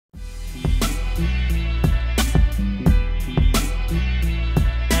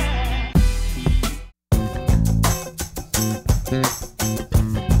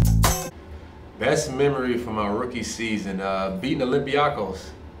best memory from my rookie season, beating Olympiacos.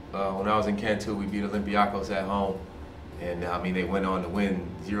 When I was in Cantu, we beat Olympiacos at home. And I mean, they went on to win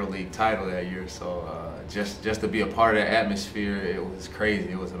the Euroleague title that year. So just to be a part of that atmosphere, it was crazy.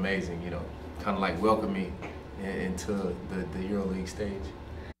 It was amazing, you know, kind of like welcome me into the Euroleague stage.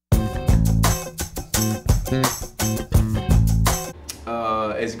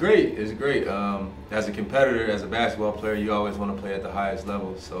 It's great. It's great. As a competitor, as a basketball player, you always want to play at the highest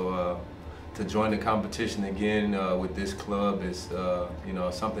level. So to join the competition again with this club is, you know,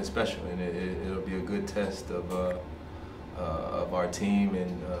 something special, and it'll be a good test of our team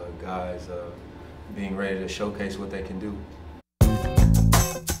and guys being ready to showcase what they can do.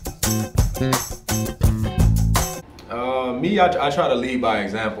 Me, I try to lead by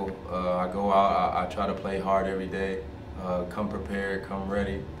example. I go out, I try to play hard every day, come prepared, come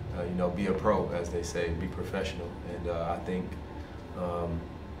ready, you know, be a pro, as they say, be professional. And I think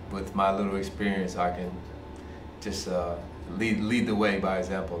with my little experience, I can just lead the way by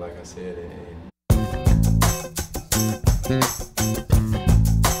example, like I said.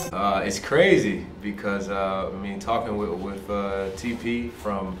 It's crazy because I mean, talking with TP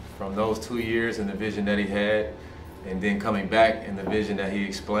from those 2 years and the vision that he had, and then coming back and the vision that he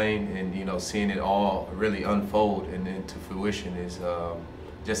explained, and you know, seeing it all really unfold and into fruition is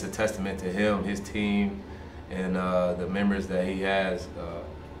just a testament to him, his team, and the members that he has,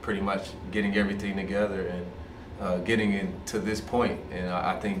 pretty much getting everything together and getting into this point. And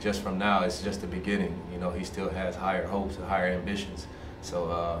I think just from now, it's just the beginning. You know, he still has higher hopes and higher ambitions.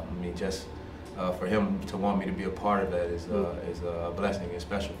 So I mean, just for him to want me to be a part of that is a blessing and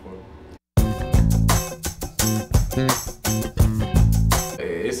special for him.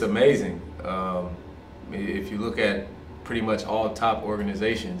 It's amazing. If you look at pretty much all top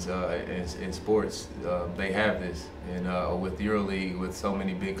organizations in sports, they have this. And with Euroleague, with so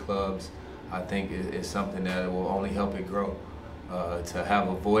many big clubs, I think it's something that will only help it grow. To have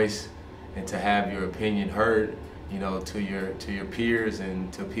a voice and to have your opinion heard, you know, to your peers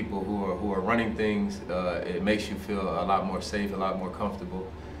and to people who are running things, it makes you feel a lot more safe, a lot more comfortable,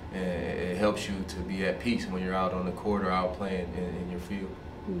 and it helps you to be at peace when you're out on the court or out playing in your field.